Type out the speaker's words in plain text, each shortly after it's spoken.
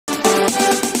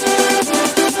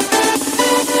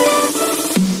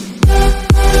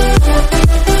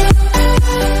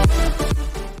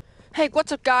Hey,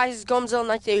 what's up, guys? It's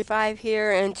Gomzilla1985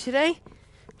 here, and today,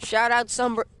 Shoutout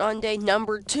Sunday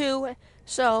number 2.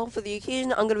 So, for the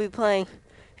occasion, I'm going to be playing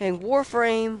in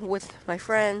Warframe with my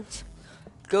friends,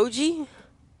 Goji,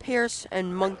 Pierce,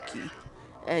 and Monkey.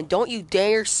 And don't you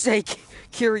dare say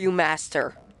Kiryu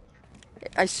Master.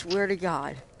 I swear to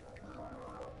God.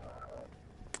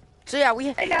 So yeah,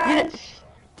 we... Hey guys!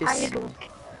 How This, you doing?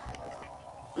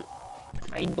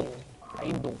 How you doing?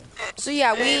 so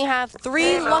yeah, we have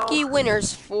 3 lucky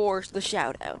winners for the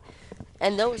Shoutout.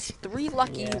 And those 3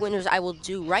 lucky winners I will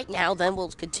do right now, then we'll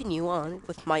continue on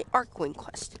with my Arkwing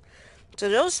quest. So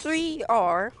those 3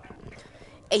 are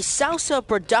a Salsa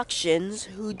Productions,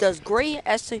 who does great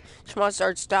SMS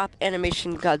art stop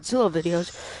animation Godzilla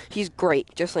videos. He's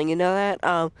great, just letting you know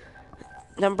that.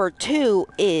 Number 2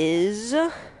 is...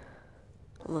 Hold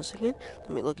on a second, let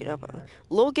me look it up.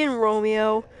 Logan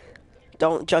Romeo,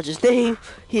 don't judge his name.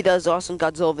 He does awesome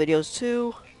Godzilla videos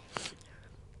too.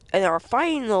 And our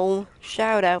final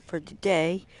shout out for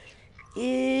today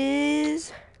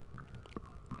is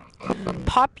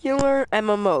Popular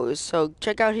MMOs. So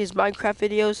check out his Minecraft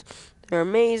videos. They're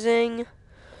amazing.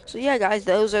 So yeah, guys,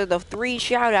 those are the 3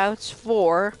 shout outs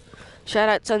for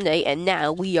Shoutout Sunday. And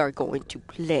now we are going to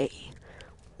play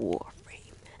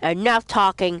Warframe. Enough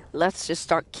talking. Let's just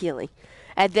start killing.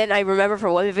 And then I remember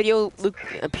from one video,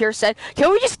 Pierce said, "Can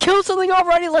we just kill something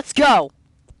already? Let's go."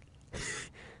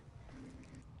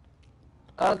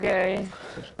 Okay,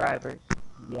 subscribers.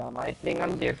 Yeah, I think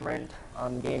I'm different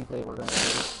on gameplay we're gonna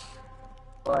do.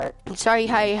 But I'm sorry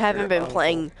I haven't been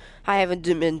playing. I haven't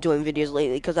been doing videos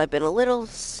lately because I've been a little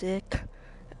sick.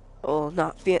 Well,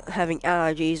 not having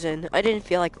allergies, and I didn't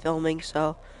feel like filming.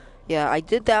 So, yeah, I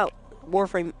did that War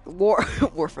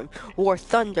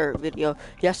Thunder video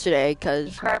yesterday because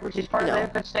subscribers is part of the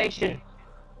infestation.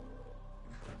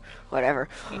 Whatever.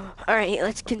 All right,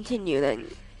 let's continue then.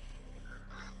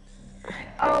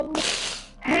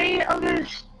 Hey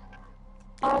others,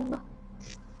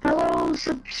 fellow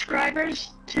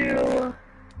subscribers to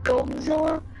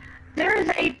Goldenzilla, there is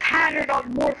a pattern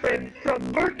on Warframe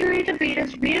from Mercury to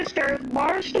Venus, Venus to Earth,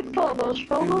 Mars to Phobos,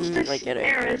 Phobos to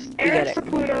Eris, Eris to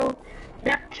Pluto,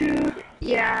 Neptune.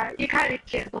 Yeah, you kind of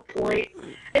get the point.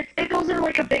 It goes in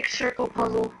like a big circle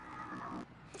puzzle.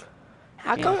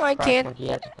 How come I can't? You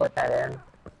have to put that in.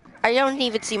 I don't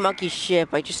even see Monkey's ship.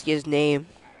 I just see his name.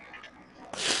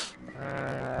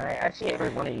 I see every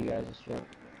one of you guys' ship.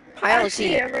 I only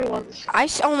see everyone's. I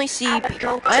only see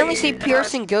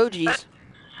Pierce and Goji's.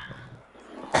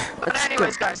 But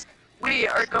anyways, guys, we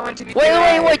are going to be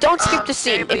Wait, don't skip the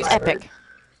scene. It's epic.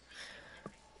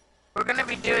 We're gonna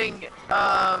be doing,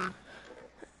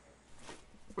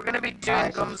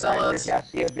 Gomzilla's. I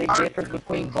see a big difference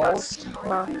between both.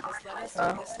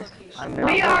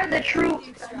 We are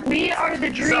the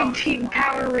Dream Team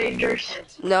Power Rangers.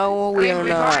 No, we are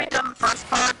We've already not. done the first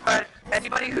part, but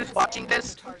anybody who's watching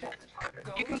this,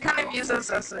 you can kind of use this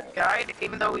as a guide,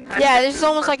 even though we kind Yeah, this is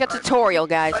almost like a tutorial,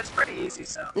 guys. But it's pretty easy,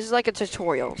 so. This is like a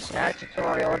tutorial. That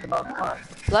tutorial is about fun.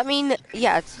 Let me,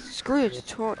 screw the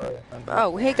tutorial.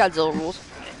 Oh, hey, Godzilla rules.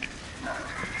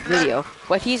 Video.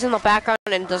 But he's in the background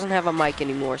and doesn't have a mic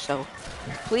anymore, so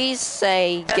please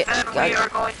say And then we are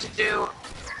going to do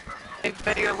a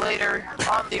video later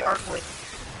on the Arkwing.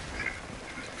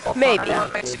 Maybe. I know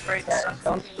it makes it great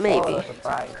stuff. Maybe.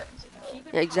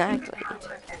 Exactly.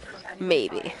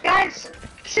 Maybe. Guys,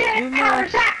 shit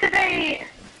powers activate!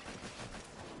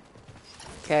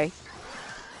 Okay.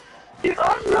 Dude,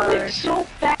 I'm moving so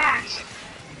fast.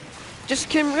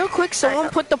 Just real quick, someone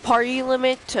put the party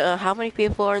limit to how many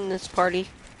people are in this party.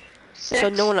 6. So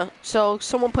no one. So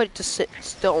someone put it to 6.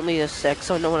 Still only to 6.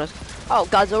 So no one else. Oh,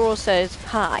 Godzilla says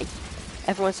hi.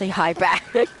 Everyone say hi back.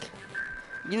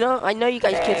 You know, I know you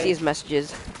guys can't see his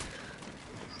messages.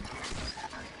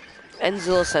 And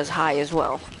Zilla says hi as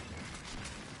well.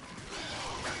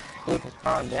 Dude, just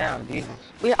calm down, Jesus.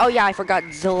 Oh yeah, I forgot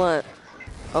Zilla.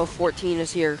 14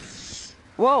 is here.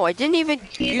 Whoa, I didn't even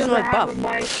use my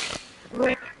buff.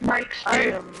 I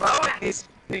am mowing these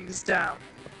things down.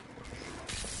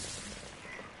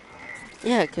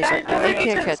 Yeah, because I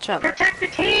can't catch up. Protect the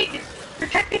king!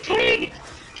 Protect the king!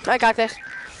 I got this.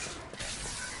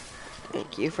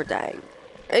 Thank you for dying.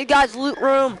 Hey guys, loot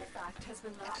room!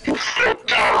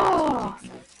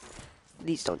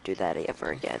 Please don't do that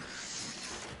ever again.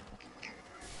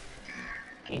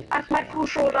 That's my full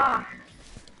shoulder.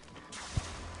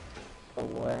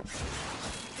 What?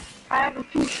 I have a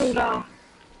full shoulder.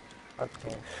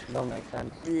 Okay, don't make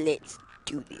sense. Let's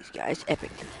do these guys.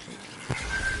 Epic.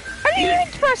 I didn't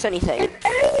even press anything. Have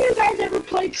any of you guys ever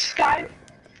played Skype?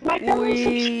 My fellow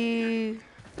We...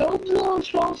 Go below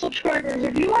small subscribers.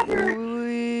 Have you ever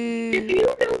if you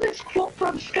know this quote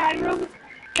from Skyrim,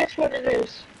 guess what it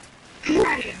is?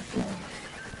 Dragon.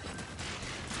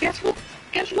 Guess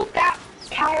what that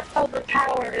power of the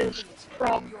tower is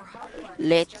from?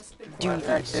 Let's do Want to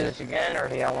this. do this again, or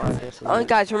do y'all want to just Oh, leave?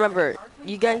 guys, remember,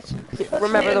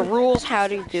 remember the rules how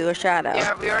to do a shout out.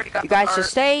 Yeah, we already got You guys the should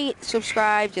stay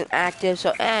subscribed and active.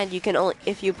 So, and you can only,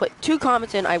 if you put 2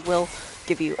 comments in, I will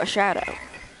give you a shout out.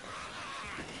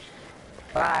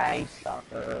 Bye,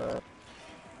 sucker.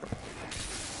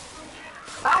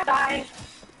 Bye-bye.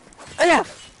 Oh, yeah.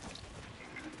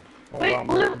 Wait,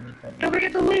 loot. Don't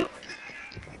forget the loot.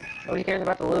 Nobody cares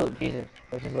about the loot, Jesus.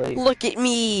 Let's just leave. Look at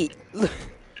me.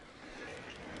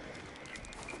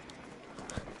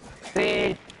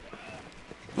 Speed.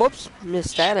 Whoops,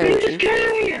 missed that Speed is energy.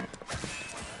 king.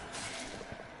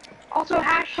 Also,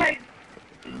 hashtag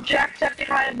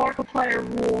Jacksepticeye Markiplier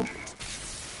rule.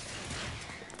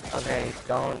 Okay,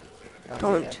 don't.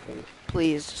 Don't. do that, please.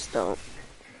 Please, just don't.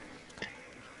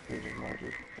 Please,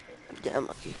 emoji. Yeah, I'm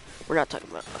lucky. We're not talking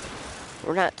about.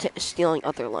 We're not stealing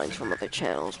other lines from other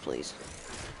channels, please.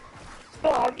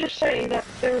 No, I'm just saying that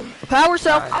they're... Power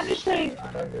cell. I'm just saying...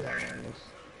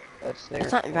 That's their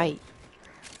That's not fault. right.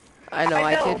 I know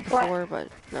I I know, did before, but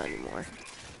not anymore.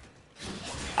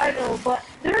 I know, but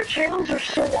their channels are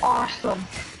so awesome.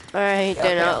 Alright,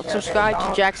 then okay, I'll okay, subscribe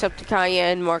okay. to Jacksepticeye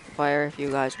and Markiplier if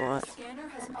you guys want.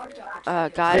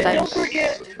 Guys, And I don't just...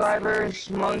 forget... Subscribers,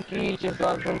 monkey, just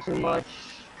love them too much.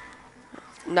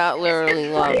 Not literally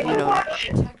love, you know.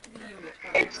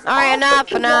 It's Alright, awesome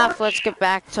to enough. watch. Let's get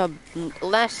back to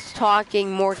less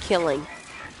talking, more killing.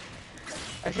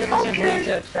 I should have just moved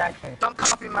to extraction. Don't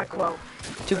copy my quote.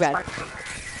 Too That's my bad. quote.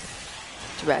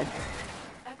 Too bad.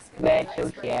 Bad,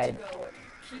 so sad.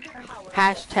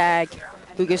 Hashtag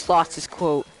Lucas lost his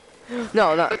quote.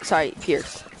 No, no, sorry,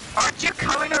 Pierce. Aren't you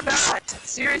coming or not?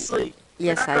 Seriously.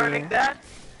 Yes, You're I not learning am. that?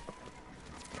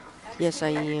 Yes, I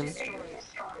am.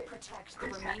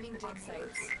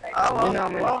 Oh, You know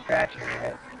I'm in well. extraction,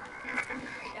 right?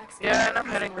 Yeah, and I'm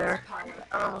heading there.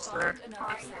 I'm almost there.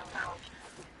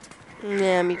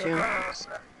 Yeah, me too.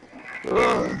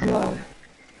 Oh, God.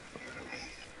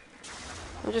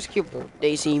 I'll just keep.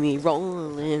 They see me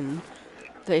rolling.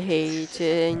 They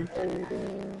hating.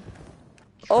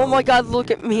 Oh my God!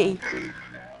 Look at me.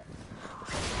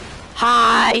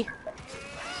 Hi.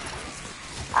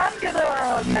 I'm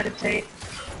gonna meditate.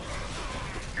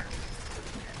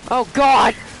 Oh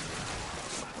God.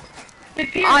 Hey,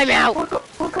 Pierce, I'm out.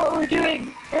 Look what we're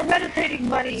doing. We're meditating,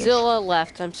 buddy. Zilla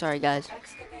left. I'm sorry, guys.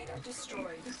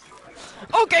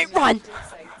 Okay, run.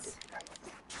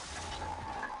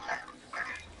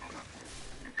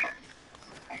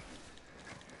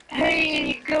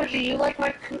 Hey, Goji, you like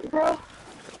my bro?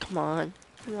 Come on.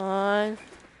 Come on.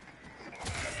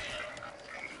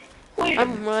 Wait,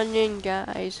 I'm running,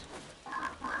 guys.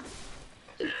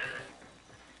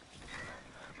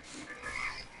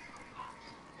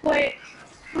 wait.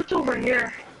 What's over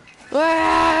here?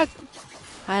 Ah!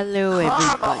 Hello,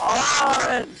 everybody.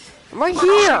 On! I'm right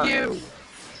Where are here. you?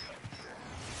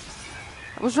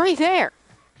 I was right there.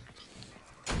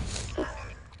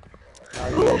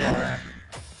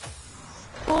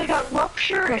 Well, I got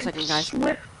rupture One and second, guys.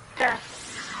 swift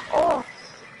death. Oh,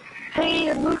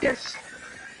 hey, Lucas.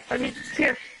 I mean,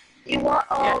 here. You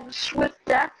want swift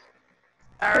death?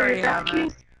 I For already your have vacuum?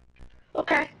 it.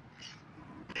 Okay.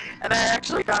 And I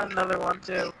actually got another one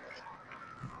too.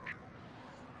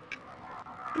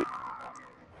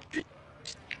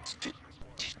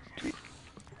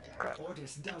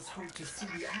 Ordis does hope to see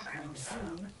the Aquan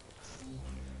soon.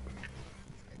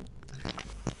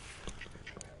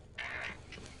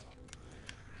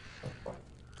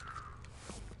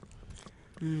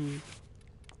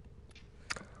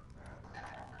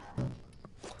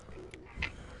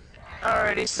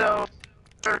 Alrighty, so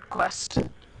third quest.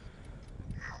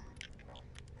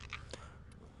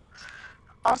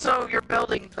 Also, you're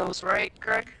building those, right,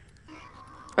 Greg?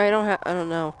 I don't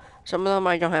know. Some of them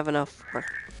I don't have enough for.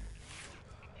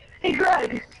 Hey,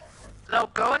 Greg. No,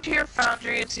 go into your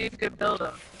foundry and see if you can build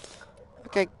them.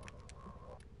 Okay.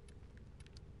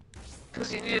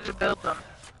 Because you needed to build them.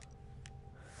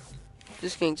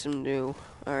 Just getting some new.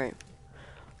 Alright.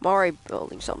 I'm already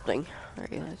building something.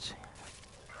 Alright, let's see.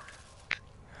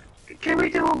 Can we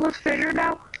do a list figure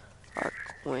now? Arc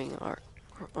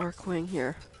wing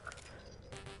here.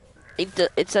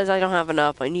 It says I don't have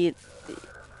enough. I need the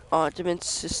ultimate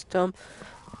system,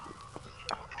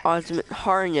 ultimate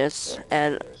harness,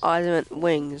 and ultimate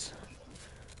wings.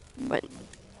 But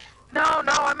No,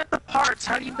 I meant the parts.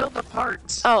 How do you build the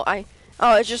parts? oh,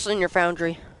 it's just in your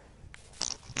foundry.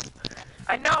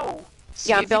 I know. See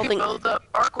Yeah, I'm if you can building. build the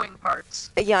Arcwing parts.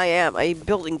 Yeah, I am. I'm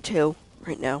building 2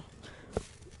 right now.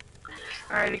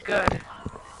 Alrighty, good.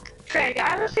 Craig,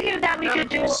 I was thinking that we could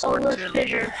do a Sword lift too.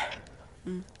 fissure.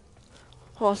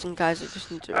 Hold on, guys. I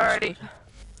just need to. Alrighty.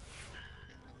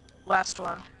 Last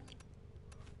one.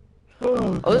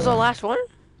 Oh, this is the last one?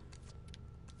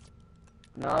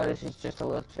 No, this is just a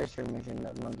little Fisher mission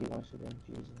that Monkey wants to do.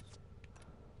 Jesus.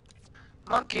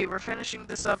 Monkey, we're finishing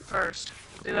this up first.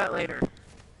 Do that later.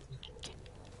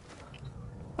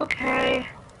 Okay.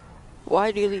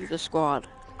 Why do you leave the squad?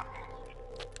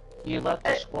 He left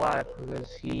the squad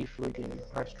because he freaking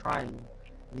pressed triangle.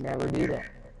 You never do that.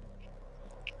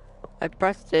 I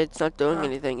pressed it. It's not doing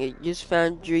anything. It used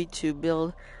Foundry to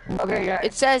build. Okay, guys.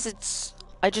 It says it's.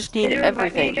 I just need Can you invite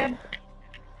me everything. again?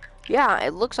 Yeah,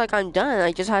 it looks like I'm done.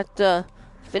 I just have to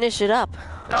finish it up.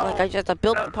 No. Like I just have to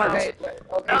build the parts. Okay,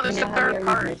 okay, No, there's can a you third have me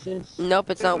part. missions? Nope,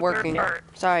 it's There's not a third working. part.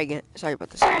 Sorry about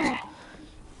this.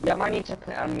 Yeah, might need to.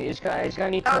 I mean, it's gonna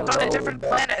need No, to it's on a load, different but-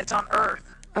 planet. It's on Earth.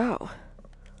 Oh,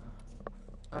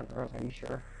 On Earth, are you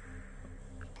sure?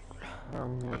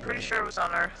 I'm pretty sure it was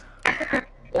on Earth.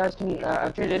 Guys,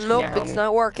 after this, nope, can you help it's me?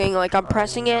 not working. Like I'm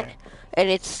pressing it, and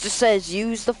it just says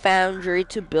use the Foundry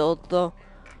to build the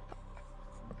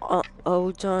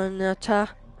Odonata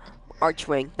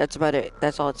Archwing. That's about it.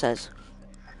 That's all it says.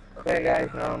 Okay, guys,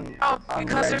 Oh,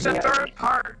 because there's a third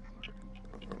part.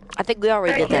 I think we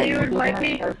already Craig, did can you that. invite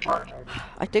me?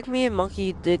 I think me and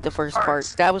Monkey did the first part.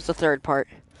 Parts. That was the third part.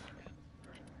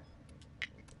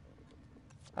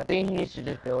 I think he needs to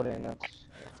just build it, and that's...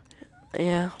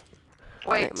 Yeah.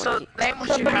 Wait, Right, so Monkey. name what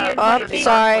you Somebody have. invite Oh, for me. the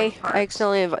sorry. Arcwing parts. I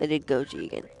accidentally invited Goji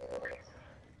again.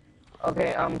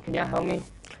 Okay, can you help me?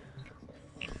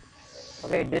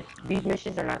 Okay, these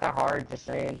missions are not that hard, just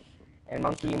saying. And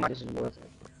Monkey, this is worth it.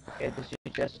 Okay, this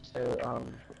is just to,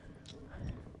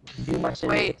 do my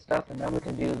syndicate stuff, and then we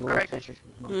can do the little Correct. Fisher.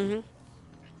 Mm-hmm.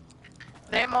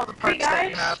 Name all the parts that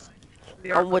you guys. have.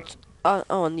 The On Arcwing. what?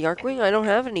 On the Arcwing? I don't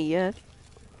have any yet.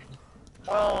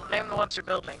 Well, name the ones you're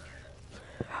building.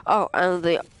 Oh, and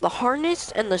the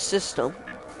harness and the system.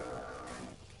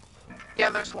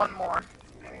 Yeah, there's one more.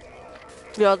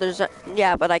 No,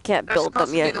 yeah, but I can't They're build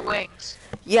supposed them to be yet. the wings.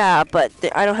 Yeah, but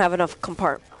I don't have enough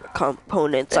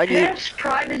components. I need This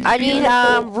prime is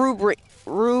beautiful.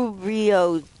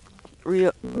 Rubio,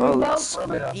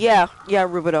 Rubo? yeah,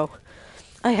 Rubido.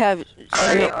 I have.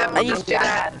 Alright, then I we'll need. just do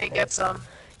that and get some.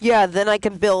 Yeah, then I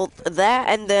can build that,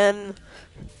 and then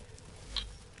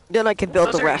I can build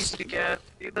Those the are rest. easy to get.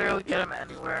 You literally get them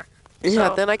anywhere. Yeah,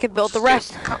 So, then I can build the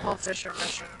let's rest. do a couple of Fisher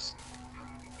missions.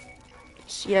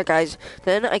 So yeah, guys,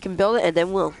 then I can build it, and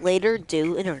then we'll later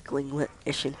do an Arcwing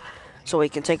mission, so we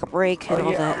can take a break and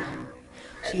all that.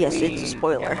 So yes, it's a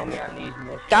spoiler.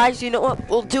 Guys, you know what?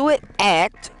 We'll do it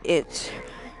at it's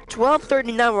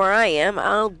 12:39 where I am.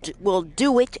 We'll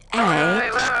do it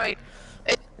at. Wait.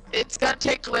 It's gonna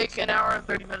take like an hour and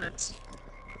 30 minutes.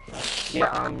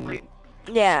 Yeah,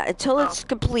 Yeah, until it's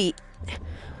complete.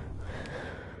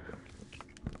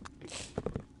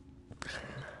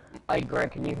 Hi,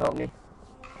 Greg, can you help me?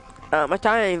 I thought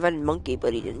I invited Monkey,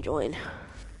 but he didn't join.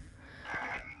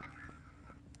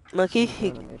 Monkey?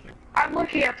 I'm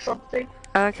looking at something.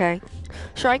 Okay.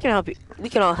 Sure, I can help you. We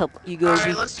can all help you, Alright,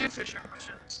 Goji. let's do Fisher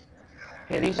missions.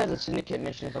 Yeah, these are the syndicate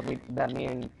missions that me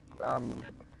and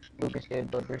Lucas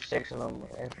did, but there's 6 of them.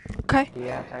 Okay. Do you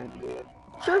have time to do it?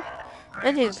 Sure.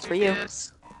 I did it Let's for do you.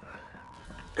 this.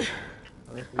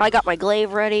 I got my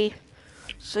glaive ready.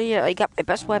 So yeah, I got my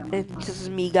best weapon. This is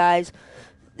me, guys.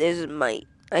 This is my.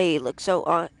 I look so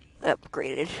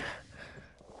upgraded.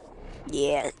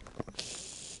 Yeah.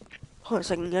 Hold on a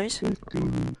second, guys.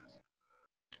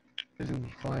 This is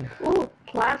fine. Ooh,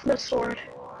 plasma sword.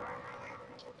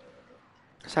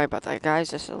 Sorry about that,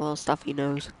 guys. Just a little stuffy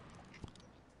nose.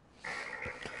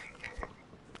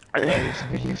 Is the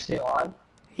video still on?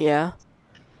 Yeah.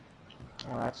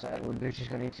 Well, that's sad. We're just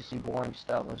gonna need to see boring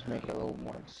stuff. Let's make it a little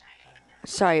more.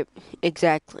 Sorry.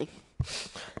 Exactly.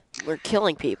 We're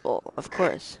killing people, of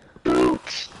course.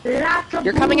 Boots. Lots of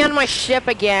You're coming boots. on my ship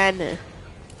again.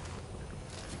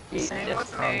 Just Same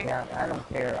with calm me. down. I don't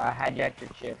care. I hijacked your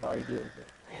ship. How are you doing?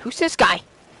 Who's this guy?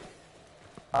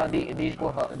 These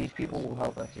people will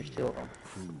help us. There's 2 of them.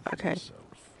 Okay.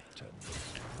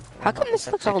 How come this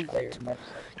looks all... Players,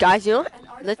 Guys, you know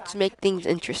what? Let's make things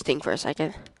interesting for a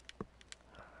second.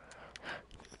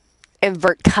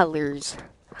 Invert colors.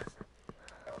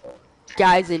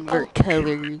 Guys, invert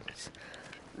colors.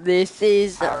 This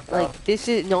is,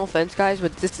 no offense, guys,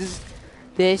 but this is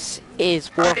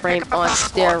Warframe on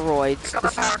steroids. Pick up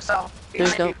a power cell.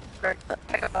 There's no...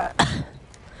 Pick up that.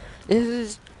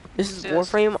 This is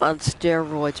Warframe on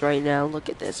steroids right now. Look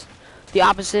at this. The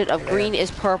opposite of green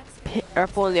is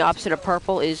purple, and the opposite of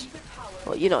purple is,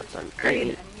 well, you know what I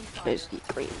mean. Is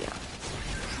green, yeah.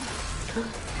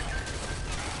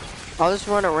 I'll just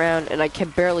run around, and I can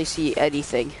barely see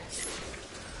anything.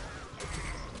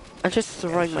 I'm just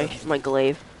throwing my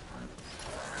glaive.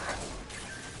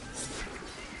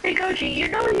 Hey Goji, you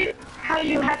know how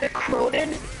you have the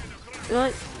Cronin?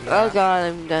 What? Oh god,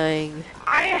 I'm dying.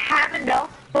 I have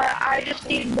enough, but I just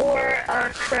need more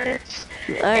credits.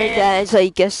 Alright guys, I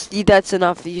guess that's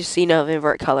enough. You've seen of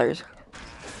invert colors.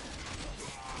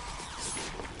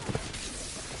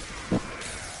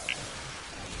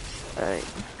 Alright.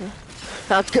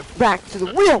 Now let's get back to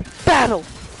the real battle!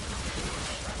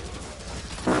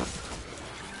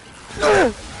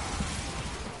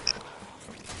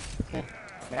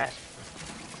 Yes.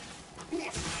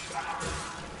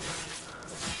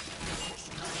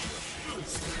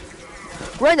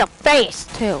 Right in the face,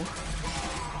 too.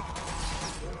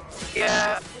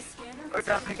 Yeah, we're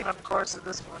done picking up course at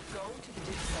this one.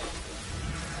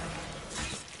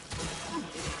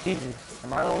 Jesus,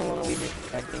 am I the only one we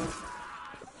detecting?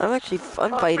 I'm actually Well,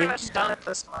 fighting. pretty much done at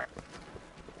this point.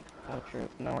 Oh, true.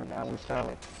 No, now we still have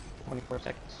like 24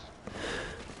 seconds.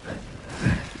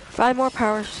 5 more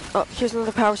powers. Oh, here's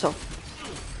another power cell.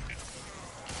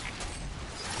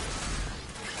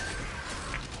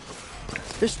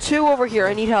 There's 2 over here.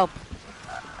 I need help.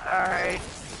 Alright,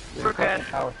 we're good.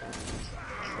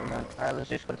 Alright, let's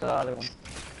just go to the other one.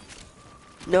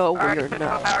 No, Alright, we're pick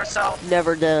up not. ourselves.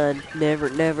 Never done. Never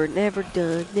done. Never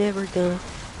done.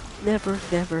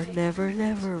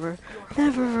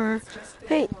 Never.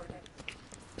 Hey.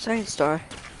 Science star.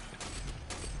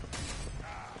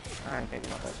 I'm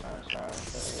picking up that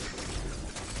science.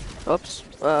 Oops.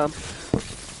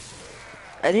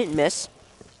 I didn't miss.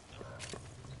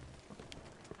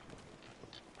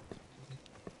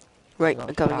 Right,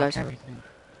 I'm coming, guys. Oh,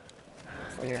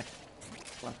 yeah.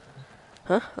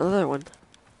 Huh? Another one.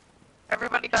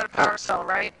 Everybody got a power cell,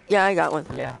 right? Yeah, I got one.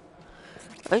 Yeah.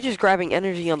 I'm just grabbing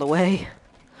energy on the way.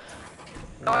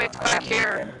 No, it's back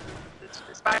here.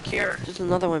 It's back here. There's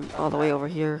another one all the way over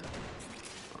here.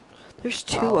 There's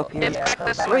 2 up here. It's back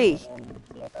this Three. way.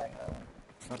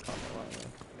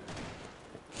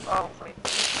 Oh, wait.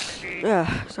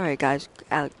 Ugh, sorry guys,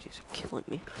 allergies are killing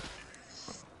me.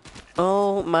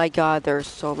 Oh my god, there's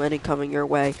so many coming your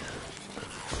way.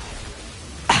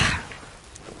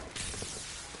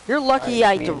 You're lucky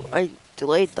I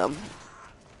delayed them.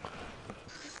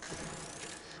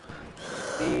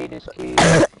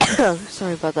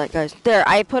 Sorry about that, guys. There,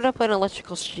 I put up an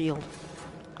electrical shield.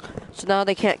 So now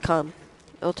they can't come.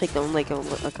 It'll take them like a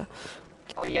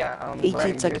Oh yeah,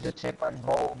 18 seconds. There's a tip on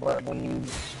Volt, but when you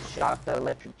shock the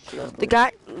electric shield... The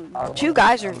guy, 2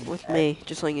 guys are with me,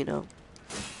 just letting you know.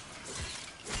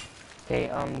 Okay,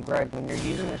 Greg, when you're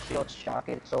using the shield, shock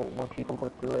it so when people go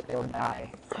through it, they'll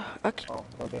die. Okay. Oh,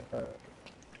 they'll get hurt.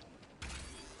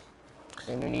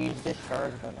 And when you use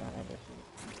discharge, then I guess.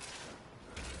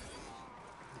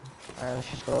 Alright, let's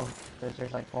just go. Because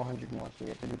there's like 400 more, so we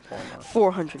have to do 4 more.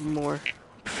 400 more.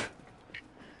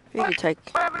 You can take.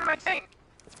 What happened to my thing?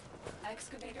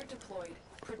 Excavator deployed.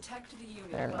 Protect the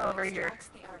unit. There. while it Over here. extracts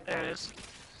the artifact. There it is.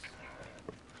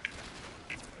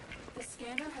 The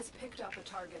scanner has picked up a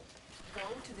target. Go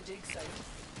to the dig site.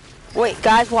 Wait,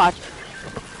 guys, watch.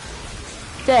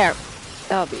 There.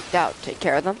 That'll take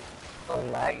care of them. Oh,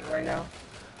 lagging right now?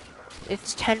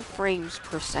 It's 10 frames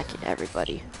per second,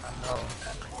 everybody. Oh.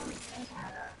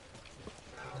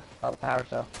 Oh, power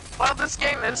cell. Well, this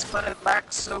game is, but it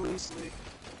lags so easily.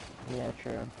 Yeah,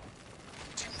 true.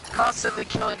 Constantly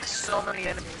killing so many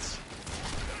enemies.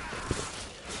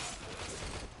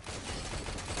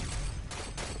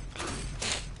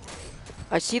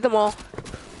 I see them all.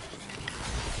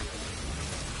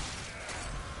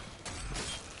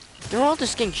 They're all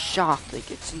just getting shocked, like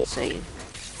it's insane.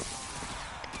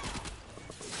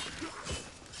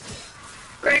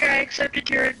 Greg, I accepted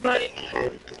your invite.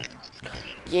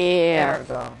 Yeah. There we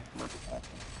go.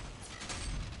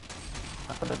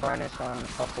 I put the brightness on a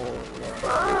couple. Yeah.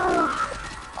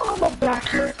 Oh, my back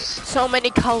hurts. So many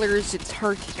colors, it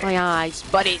hurts my eyes,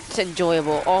 but it's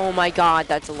enjoyable. Oh my god,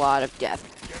 that's a lot of death.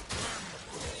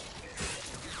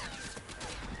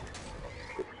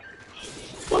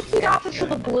 What's the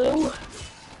opposite of blue?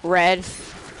 Red.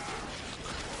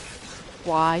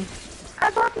 Why? I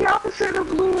thought the opposite of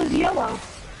blue is yellow.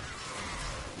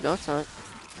 No, it's not.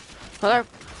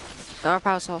 Another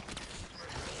power cell.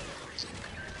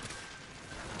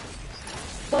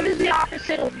 What is the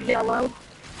opposite of yellow?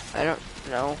 I don't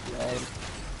know.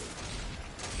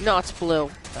 No, it's blue.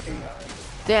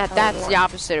 Yeah, that's the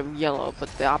opposite of yellow, but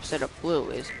the opposite of blue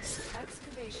is.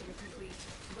 Excavation complete.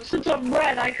 since I'm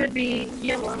red, I could be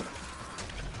yellow.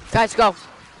 Guys, go.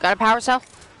 Got a power cell?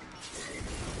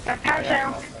 Got power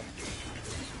cell.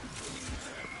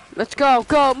 Let's go.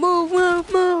 Go. Move, move,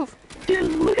 move.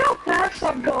 Dude, look how fast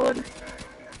I'm going.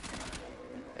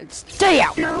 And stay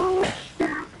out. No.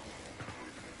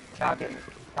 Shocking.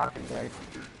 Shocking, right?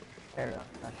 There we go.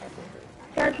 Not shocking.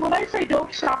 Guys, when I say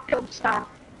don't stop, don't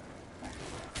stop.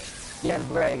 Yeah,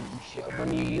 Greg,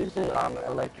 when you use the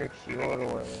electric shield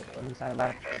or any kind of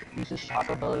that, use the shock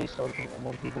ability so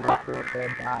when people go through it, they'll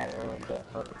die or get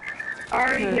hurt.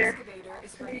 Already here. Excavator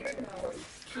is ready to go.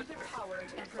 Keep it powered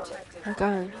and protected from Okay.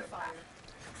 enemy fire.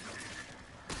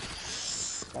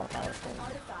 That kind of thing.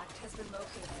 Artifact has been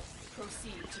located.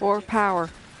 Proceed to For the dig power.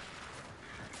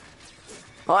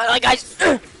 Oh, guys.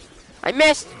 I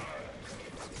missed.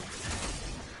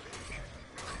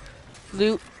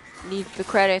 Loot. Need the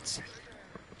credits.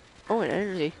 Oh, an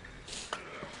energy.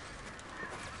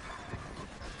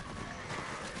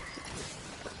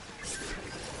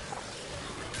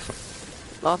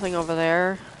 Nothing over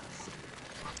there.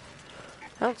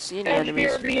 I don't see any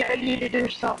enemies. I need to do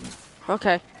something.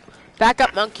 Okay. Back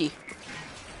up, monkey.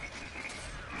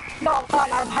 No,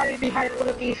 but I'm hiding behind one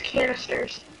of these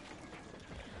canisters.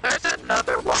 There's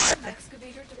another one.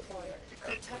 excavator deployed.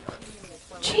 Protect the unit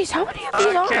from Jeez, how many of these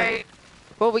are there? Okay.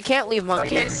 Well, we can't leave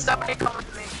monkey. Okay, somebody come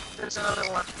with me. There's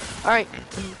another one. Alright.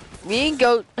 Me and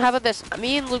Go, how about this?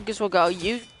 Me and Lucas will go.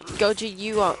 You, Goji,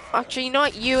 you, actually,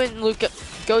 not you and Lucas.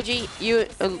 Goji, you,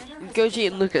 Goji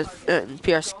and Lucas, and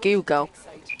Pierce, you go.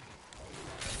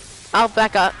 I'll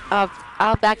back up,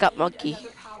 I'll back up monkey.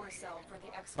 another power cell for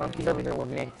the excavator. Monkey's over here with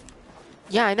me.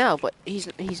 Yeah, I know, but he's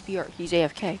VR, he's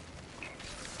AFK.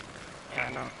 Yeah,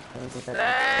 I know. Let me get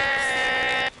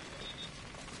that.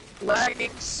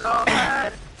 Lagging so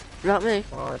bad. Not me.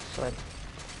 Oh, it's like...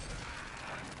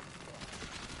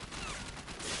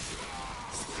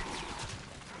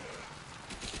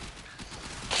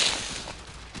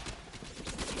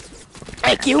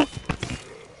 Thank you.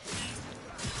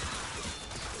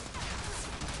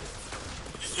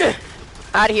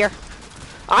 Out of here.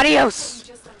 Adios.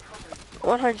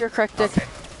 100 correct dick.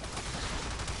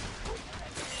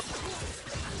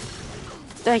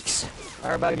 Thanks.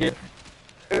 Everybody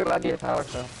get power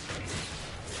cell.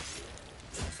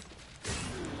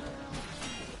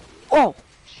 Oh,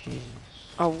 Jeez.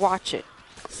 I'll watch it.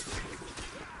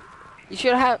 You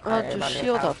should have Alright, your everybody get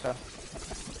shield power up. cell.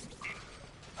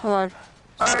 Hold on.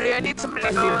 Alrighty, I need somebody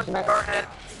to go ahead.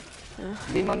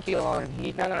 Leave Monkey alone.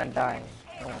 He's not gonna die.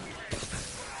 Oh.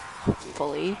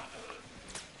 Fully.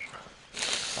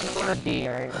 I'm gonna D,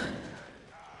 alright?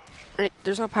 Wait,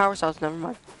 there's no power cells. Never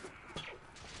mind.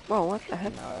 Whoa, what the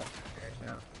heck? No.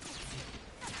 No.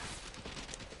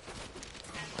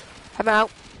 I'm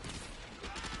out.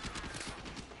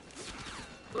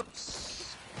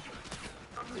 Oops.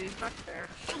 He's back there.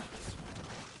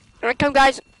 Alright, come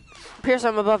guys. Pierce,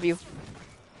 I'm above you.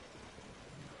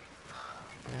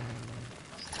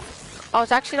 Oh,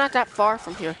 it's actually not that far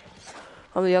from here.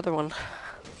 On the other one.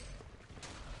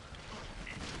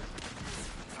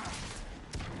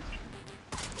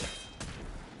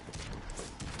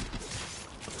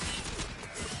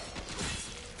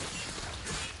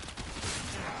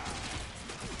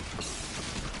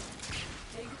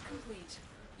 Dig complete.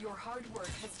 Your hard work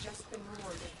has just been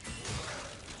rewarded.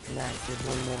 Nah, there's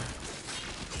one more.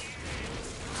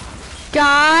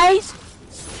 Guys!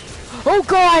 Oh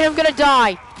god, I'm gonna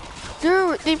die!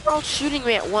 They're all shooting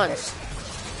me at once.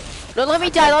 No, let me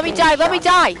die, let me die, let me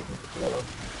die!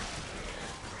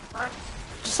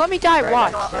 Just let me die,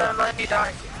 watch. Let me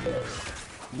die.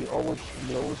 You always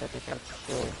have to catch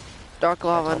the shield. Dark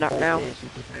lava not now.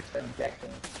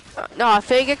 No, if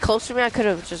they get close to me, I could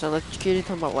have just electrocuted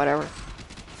them, but whatever.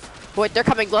 Wait, they're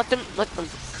coming, let them.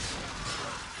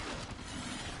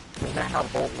 Isn't that how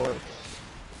Bolt works?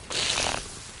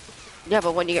 Yeah,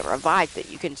 but when you get revived, that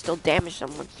you can still damage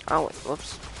someone. Oh,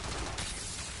 whoops.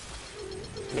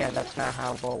 Yeah, that's not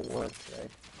how Bolt works, right?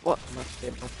 What? Must be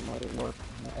able to other work,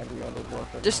 not every other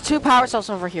worker. There's 2 power cells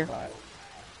over here.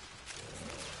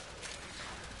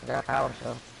 I got a power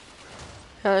cell.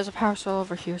 Yeah, there's a power cell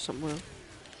over here somewhere.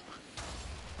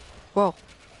 Whoa.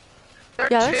 There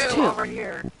Yeah, are there's 2 2. over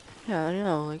here. Yeah, I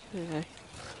know. Like,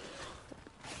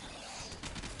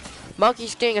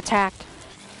 monkey's getting attacked.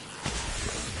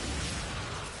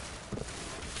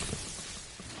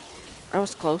 I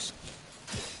was close.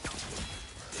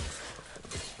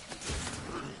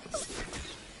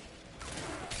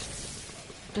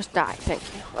 Just die, thank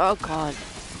you. Oh god.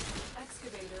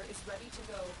 Excavator is ready to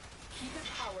go. Keep it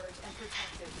powered and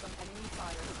protected from enemy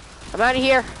fire. I'm out of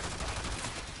here.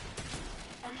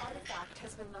 An artifact Extract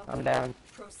has been I'm located. down.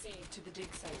 Proceed to the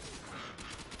dig site.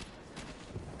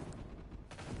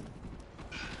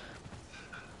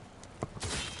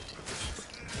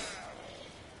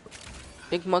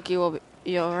 Big Monkey will be.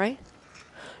 You alright?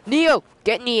 Neo!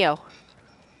 Get Neo!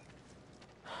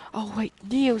 Oh, wait.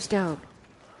 Neo's down.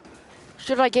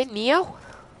 Should I get Neo?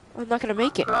 I'm not gonna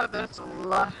make it. God, that's a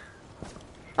lot.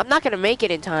 I'm not gonna make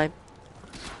it in time.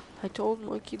 I told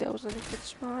Monkey that was in a good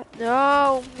spot.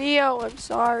 No! Neo, I'm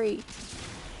sorry.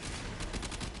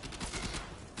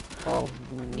 Oh,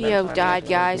 Neo that time died, I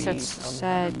guys. had to That's leave.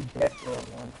 sad. I'm dead for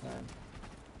one time.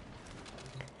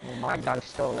 Well, my dog's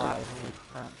still alive. Holy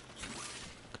crap.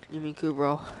 You mean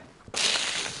Kubro?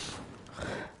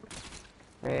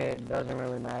 It doesn't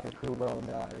really matter. Kubo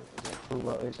dies.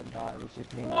 Kubo isn't died. It's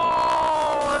just me.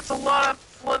 Whoa, that's a lot of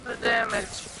flipping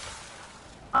damage.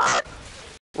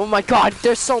 Oh my god,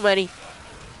 there's so many.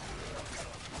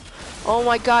 Oh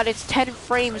my god, it's 10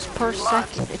 frames per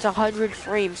second. It's 100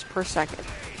 frames per second.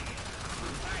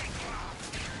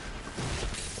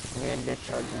 I'm gonna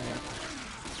discharge now.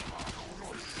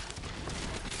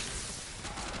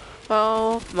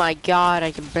 Oh my god,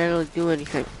 I can barely do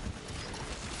anything.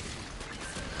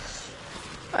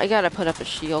 I gotta put up a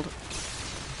shield.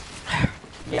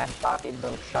 Yeah, shocking,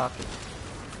 bro. Shocking.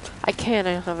 I can't,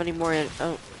 I don't have any more.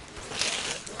 Oh.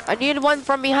 I need one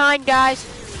from behind, guys.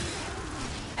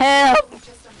 Help!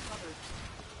 Just uncovered.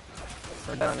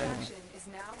 We're done in. Action is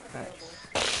now available.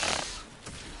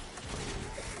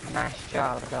 Nice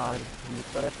job, dog. You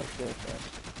put up a good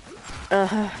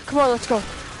one. Come on, let's go.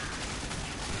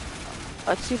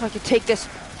 Let's see if I can take this.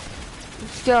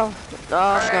 Let's go. Oh,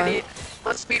 Alrighty, god.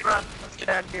 let's speed run. Let's get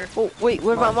out of here. Oh, wait,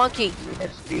 what about Monkey? We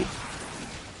hit speed.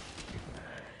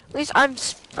 At least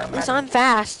I'm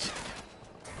fast.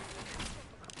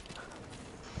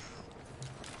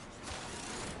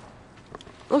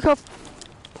 Look how...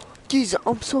 Jeez,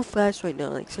 I'm so fast right now,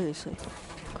 like, seriously.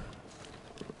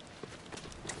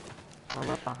 I'm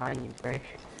up behind you, Greg.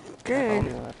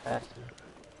 Good.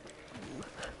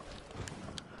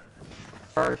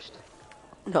 First.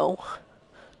 No.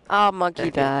 Oh, Monkey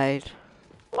Second. died.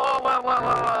 Whoa, whoa, whoa,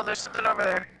 whoa, whoa, there's something over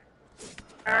there.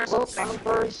 There's Well, something. I'm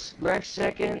first, Greg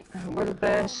second. We're the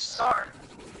best. Star,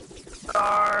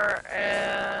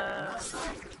 and...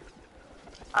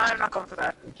 I'm not going for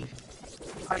that.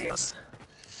 Adios.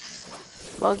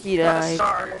 Monkey Got a died.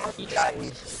 star. You guys,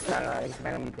 he's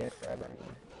gonna be dead forever.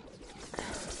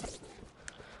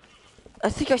 I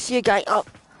think I see a guy up.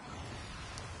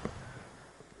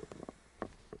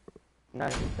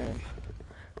 Nice finish.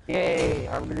 Yay!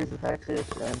 Arbiters of Texas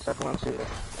and second one too.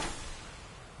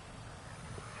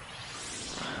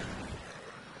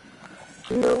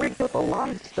 We rigged up a lot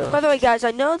of stuff. By the way, guys,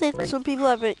 I know that some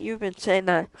people you've been saying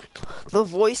that the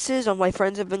voices of my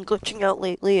friends have been glitching out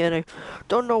lately, and I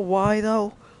don't know why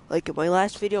though. Like in my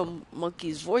last video,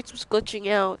 Monkey's voice was glitching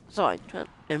out,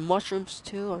 and Mushrooms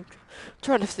too. I'm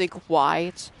trying to think why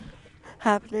it's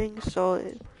happening. So,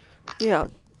 yeah.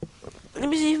 Let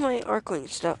me see if my Arcling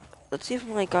stuff. Let's see if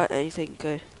I got anything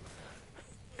good.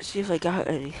 Let's see if I got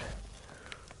any.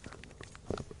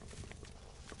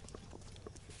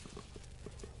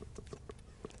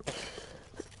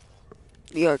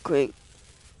 The Arcling.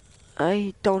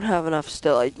 I don't have enough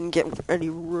still. I didn't get any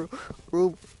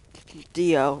Rubio.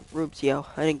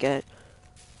 I didn't get it.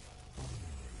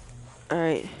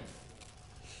 Alright.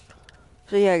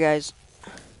 So yeah, guys.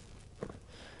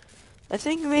 I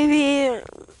think maybe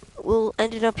we'll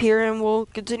end it up here and we'll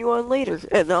continue on later.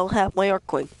 And I'll have my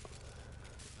Arcling.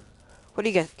 What do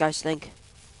you guys think?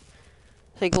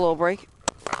 Take a little break?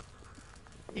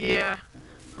 Yeah.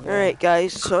 Alright,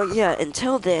 guys. So yeah,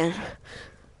 until then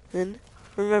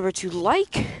remember to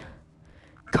like,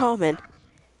 comment,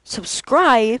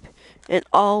 subscribe, and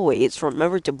always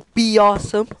remember to be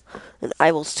awesome. And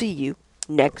I will see you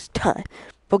next time.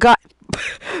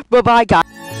 Bye-bye, guys.